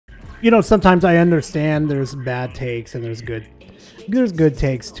You know, sometimes I understand there's bad takes and there's good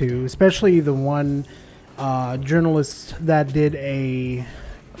takes too, especially the one journalist that did a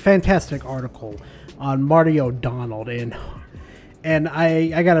fantastic article on Marty O'Donnell, and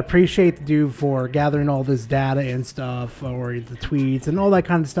I gotta appreciate the dude for gathering all this data and stuff, or the tweets and all that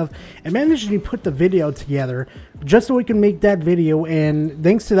kind of stuff, and managing to put the video together just so we can make that video. And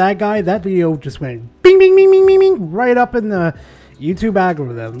thanks to that guy, that video just went bing bing bing bing bing bing right up in the YouTube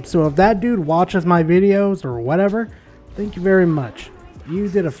algorithm. So if that dude watches my videos or whatever, thank you very much. You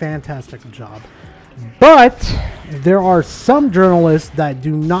did a fantastic job. But there are some journalists that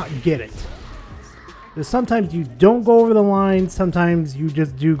do not get it. Sometimes you don't go over the line, sometimes you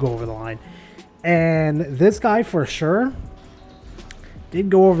just do go over the line. And this guy for sure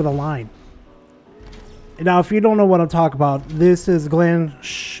did go over the line. Now, if you don't know what I'm talking about, this is Glen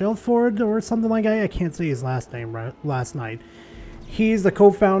Schofield or something like that. I can't say his last name last night. He's the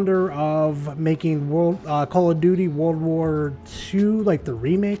co-founder of making Call of Duty World War II, like the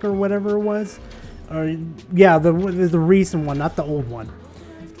remake or whatever it was. Yeah, the recent one, not the old one.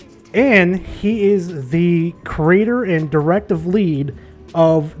 And he is the creator and directive lead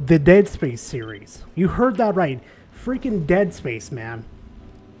of the Dead Space series. You heard that right. Freaking Dead Space, man.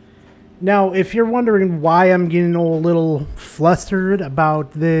 Now, if you're wondering why I'm getting a little flustered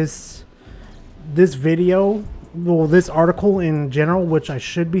about this video, well, this article in general, which I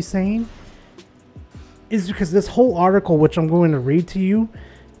should be saying, is because this whole article, which I'm going to read to you,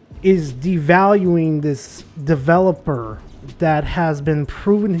 is devaluing this developer that has been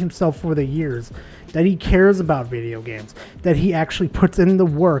proven himself for the years that he cares about video games, that he actually puts in the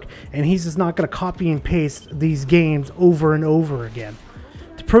work, and he's just not going to copy and paste these games over and over again.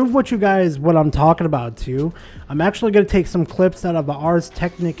 To prove what I'm talking about too, I'm actually going to take some clips out of the Ars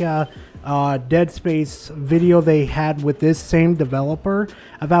Technica Dead Space video they had with this same developer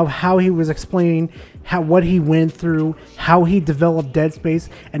about how he was explaining what he went through, how he developed Dead Space,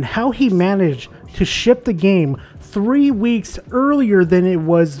 and how he managed to ship the game 3 weeks earlier than it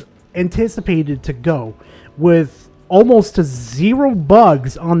was anticipated to go, with almost to 0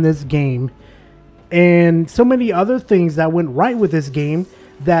 bugs on this game, and so many other things that went right with this game,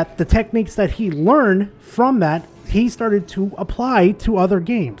 that the techniques that he learned from that he started to apply to other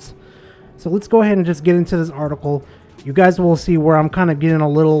games. So let's go ahead and just get into this article. You guys will see where I'm kind of getting a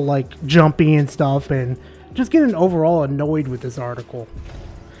little like jumpy and stuff, and just getting overall annoyed with this article.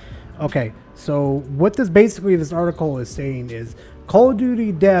 Okay, so what this article is saying is, Call of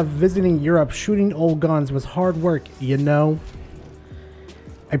Duty dev visiting Europe shooting old guns was hard work, you know.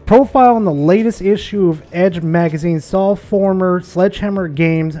 A profile in the latest issue of Edge magazine saw former Sledgehammer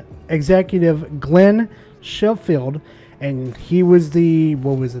Games executive Glen Schofield, and he was the,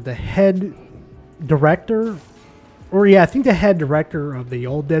 the head director? Or yeah, I think the head director of the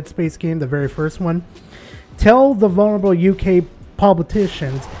old Dead Space game, the very first one, tell the vulnerable UK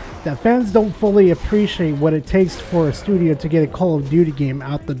politicians that fans don't fully appreciate what it takes for a studio to get a Call of Duty game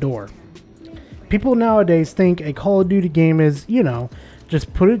out the door. People nowadays think a Call of Duty game is, you know,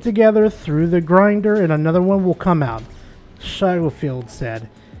 just put it together through the grinder and another one will come out, Schofield said.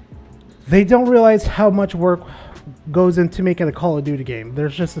 They don't realize how much work goes into making a Call of Duty game.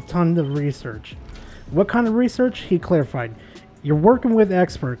 There's just a ton of research. What kind of research? He clarified. You're working with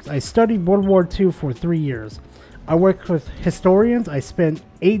experts. I studied World War II for 3 years. I worked with historians. I spent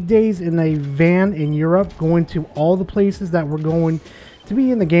 8 days in a van in Europe going to all the places that were going to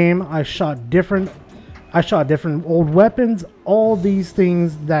be in the game. I shot different old weapons, all these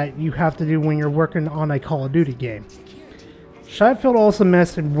things that you have to do when you're working on a Call of Duty game. Schofield also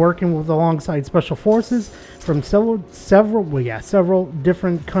mentioned working with alongside special forces from several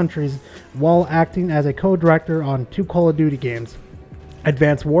different countries while acting as a co-director on 2 Call of Duty games,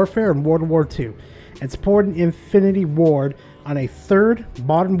 Advanced Warfare and World War II, and supporting Infinity Ward on a 3rd,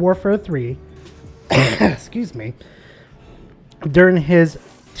 Modern Warfare 3, excuse me, during his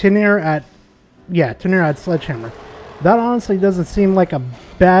tenure at Sledgehammer. That honestly doesn't seem like a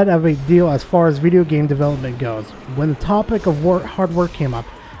bad of a deal as far as video game development goes. When the topic of hard work came up,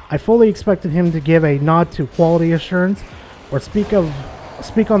 I fully expected him to give a nod to quality assurance or speak on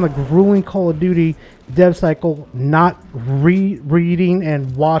the grueling Call of Duty dev cycle, not reading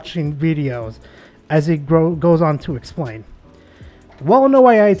and watching videos, as he goes on to explain. Well, in no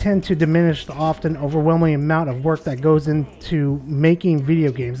way I tend to diminish the often overwhelming amount of work that goes into making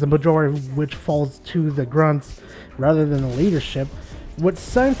video games, the majority of which falls to the grunts rather than the leadership. What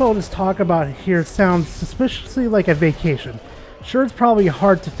Seinfeld is talking about here sounds suspiciously like a vacation. Sure, it's probably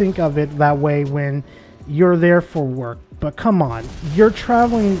hard to think of it that way when you're there for work, but come on, you're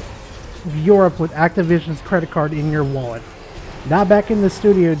traveling Europe with Activision's credit card in your wallet. Now back in the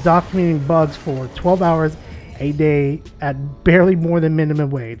studio documenting bugs for 12 hours a day at barely more than minimum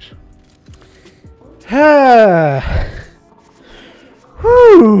wage.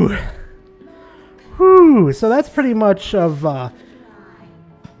 Whew. Whew. So that's pretty much of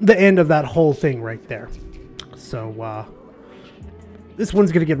the end of that whole thing right there. So this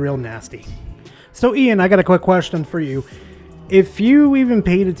one's going to get real nasty. So Ian, I got a quick question for you. If you even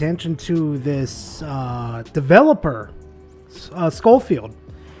paid attention to this developer, Schofield,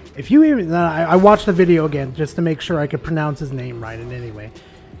 if you even, I watched the video again just to make sure I could pronounce his name right in any way.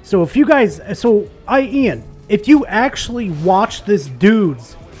 So if you guys, Ian, if you actually watch this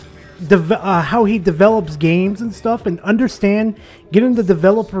dude's, how he develops games and stuff and understand, get in the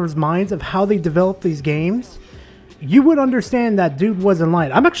developers' minds of how they develop these games, you would understand that dude wasn't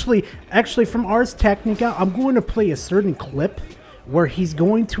lying. I'm actually from Ars Technica, I'm going to play a certain clip where he's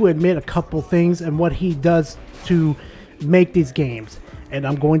going to admit a couple things and what he does to make these games. And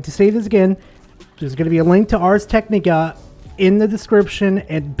I'm going to say this again. There's going to be a link to Ars Technica in the description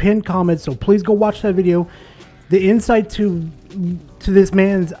and pinned comments, so please go watch that video. The insight to this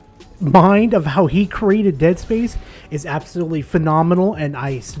man's mind of how he created Dead Space is absolutely phenomenal, and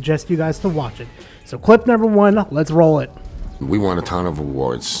I suggest you guys to watch it. So clip number 1, let's roll it. We won a ton of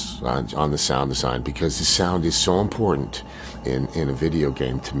awards on the sound design because the sound is so important in a video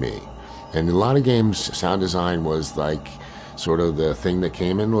game to me. And in a lot of games, sound design was like sort of the thing that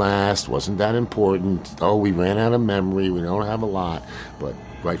came in last, wasn't that important. Oh, we ran out of memory, we don't have a lot. But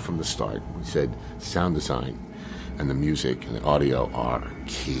right from the start, we said sound design and the music and the audio are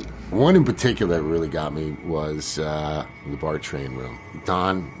key. One in particular that really got me was the bar train room.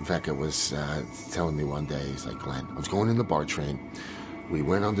 Don Vecca was telling me one day, he's like, Glenn, I was going in the bar train. We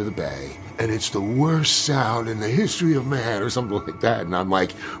went under the bay, and it's the worst sound in the history of man, or something like that. And I'm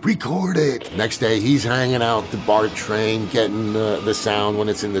like, record it. Next day, he's hanging out the bar train, getting the sound when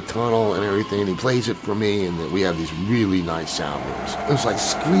it's in the tunnel and everything. And he plays it for me, and we have these really nice sound rooms. It was like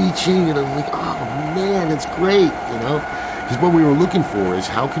screeching, and I'm like, oh man, it's great, you know? Because what we were looking for is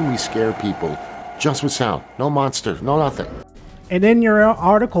how can we scare people just with sound? No monster, no nothing. And in your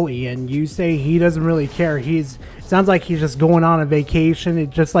article, Ian, you say he doesn't really care. It sounds like he's just going on a vacation. It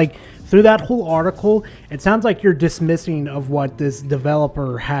just like through that whole article, it sounds like you're dismissing of what this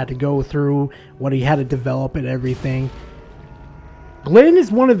developer had to go through, what he had to develop and everything. Glenn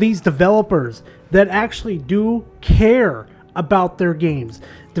is one of these developers that actually do care about their games,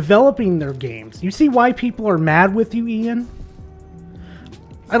 developing their games. You see why people are mad with you, Ian?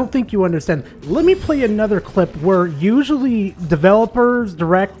 I don't think you understand. Let me play another clip where usually developers,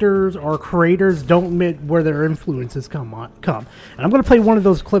 directors, or creators don't admit where their influences come. And I'm going to play one of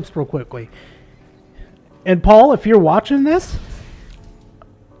those clips real quickly. And Paul, if you're watching this,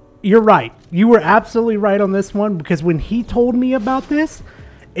 you're right. You were absolutely right on this one, because when he told me about this,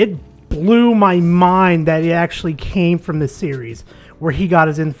 it blew my mind that it actually came from the series where he got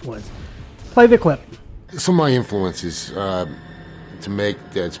his influence. Play the clip. Some of my influences to make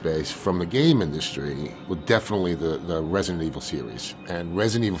Dead Space from the game industry were definitely the Resident Evil series. And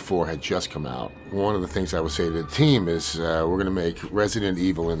Resident Evil 4 had just come out. One of the things I would say to the team is we're going to make Resident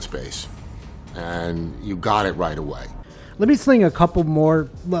Evil in space. And you got it right away. Let me sling a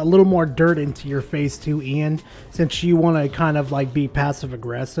little more dirt into your face too, Ian, since you want to kind of like be passive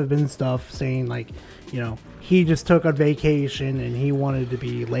aggressive and stuff, saying like, you know, he just took a vacation and he wanted to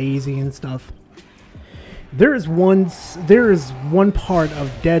be lazy and stuff. There is one part of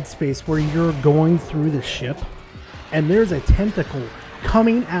Dead Space where you're going through the ship and there's a tentacle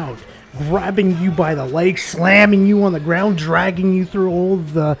coming out, grabbing you by the leg, slamming you on the ground, dragging you through all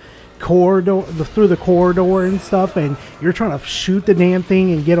the corridor, through the corridor and stuff, and you're trying to shoot the damn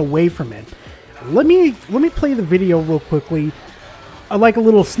thing and get away from it. Let me play the video real quickly. I like a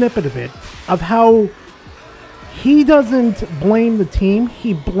little snippet of it of how he doesn't blame the team,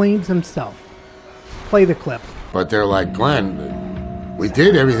 he blames himself. Play the clip. But they're like, Glenn, we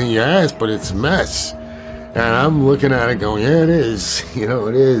did everything you asked, but it's a mess. And I'm looking at it going, yeah, it is. You know,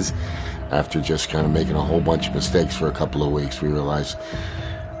 it is. After just kind of making a whole bunch of mistakes for a couple of weeks, we realized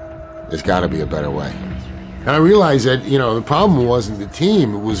there's got to be a better way. And I realized that, you know, the problem wasn't the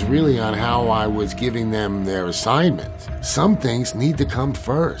team. It was really on how I was giving them their assignment. Some things need to come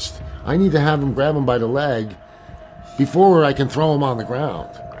first. I need to have them grab him by the leg before I can throw him on the ground.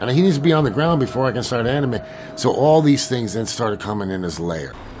 And he needs to be on the ground before I can start animating. So all these things then started coming in as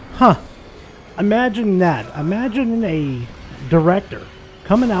layer. Huh. Imagine that. Imagine a director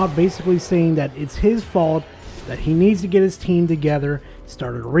coming out basically saying that it's his fault, that he needs to get his team together,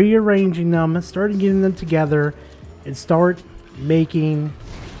 started rearranging them, started getting them together, and start making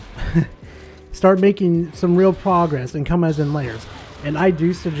start making some real progress and come as in layers. And I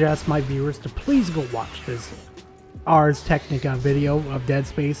do suggest my viewers to please go watch this Ars Technica video of Dead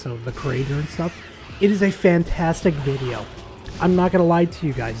Space, of the creator and stuff. It is a fantastic video. I'm not going to lie to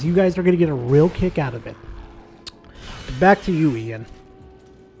you guys. You guys are going to get a real kick out of it. Back to you, Ian.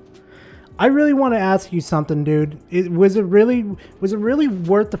 I really want to ask you something, dude. Was it really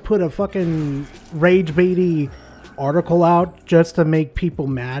worth to put a fucking rage baity article out just to make people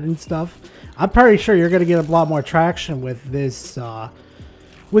mad and stuff? I'm pretty sure you're going to get a lot more traction with this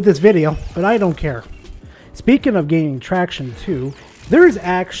video, but I don't care. Speaking of gaining traction too, there is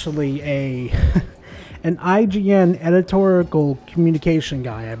actually an IGN editorial communication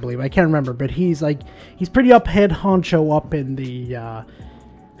guy, I believe. I can't remember, but he's pretty up head honcho up in the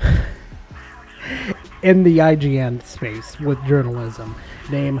in the IGN space with journalism,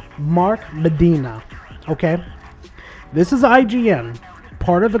 named Mark Medina. Okay, this is IGN,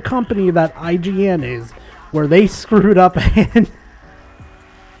 part of the company that IGN is, where they screwed up and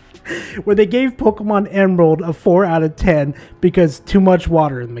where they gave Pokemon Emerald a 4 out of 10 because too much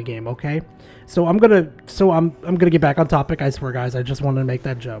water in the game. Okay, so I'm gonna get back on topic. I swear, guys, I just wanted to make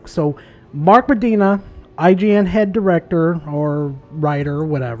that joke. So Mark Medina, IGN head director or writer or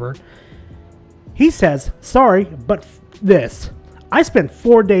whatever, he says, sorry, but this. I spent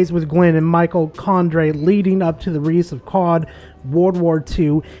 4 days with Glenn and Michael Condrey leading up to the release of COD World War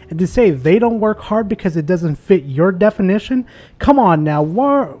II, and to say they don't work hard because it doesn't fit your definition? Come on now,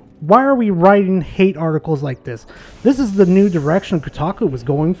 why are we writing hate articles like this? This is the new direction Kotaku was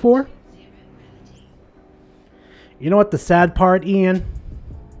going for. You know what the sad part, Ian?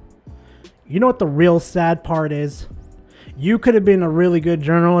 You know what the real sad part is? You could have been a really good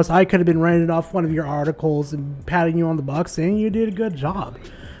journalist. I could have been writing off one of your articles and patting you on the butt saying you did a good job.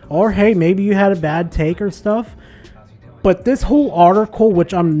 Or hey, maybe you had a bad take or stuff. But this whole article,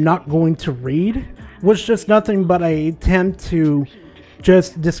 which I'm not going to read, was just nothing but an attempt to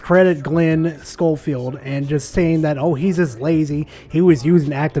just discredit Glen Schofield and just saying that, oh, he's just lazy. He was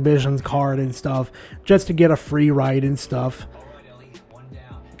using Activision's card and stuff just to get a free ride and stuff.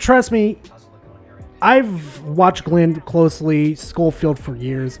 Trust me, I've watched Glen closely, Schofield, for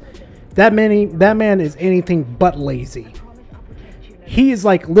years. That man is anything but lazy. He is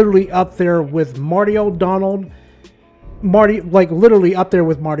like literally up there with Marty O'Donnell. Literally up there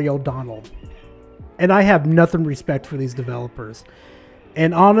with Marty O'Donnell. And I have nothing respect for these developers.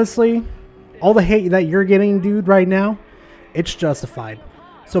 And honestly, all the hate that you're getting, dude, right now, it's justified.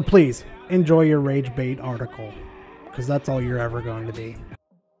 So please, enjoy your rage bait article. Because that's all you're ever going to be.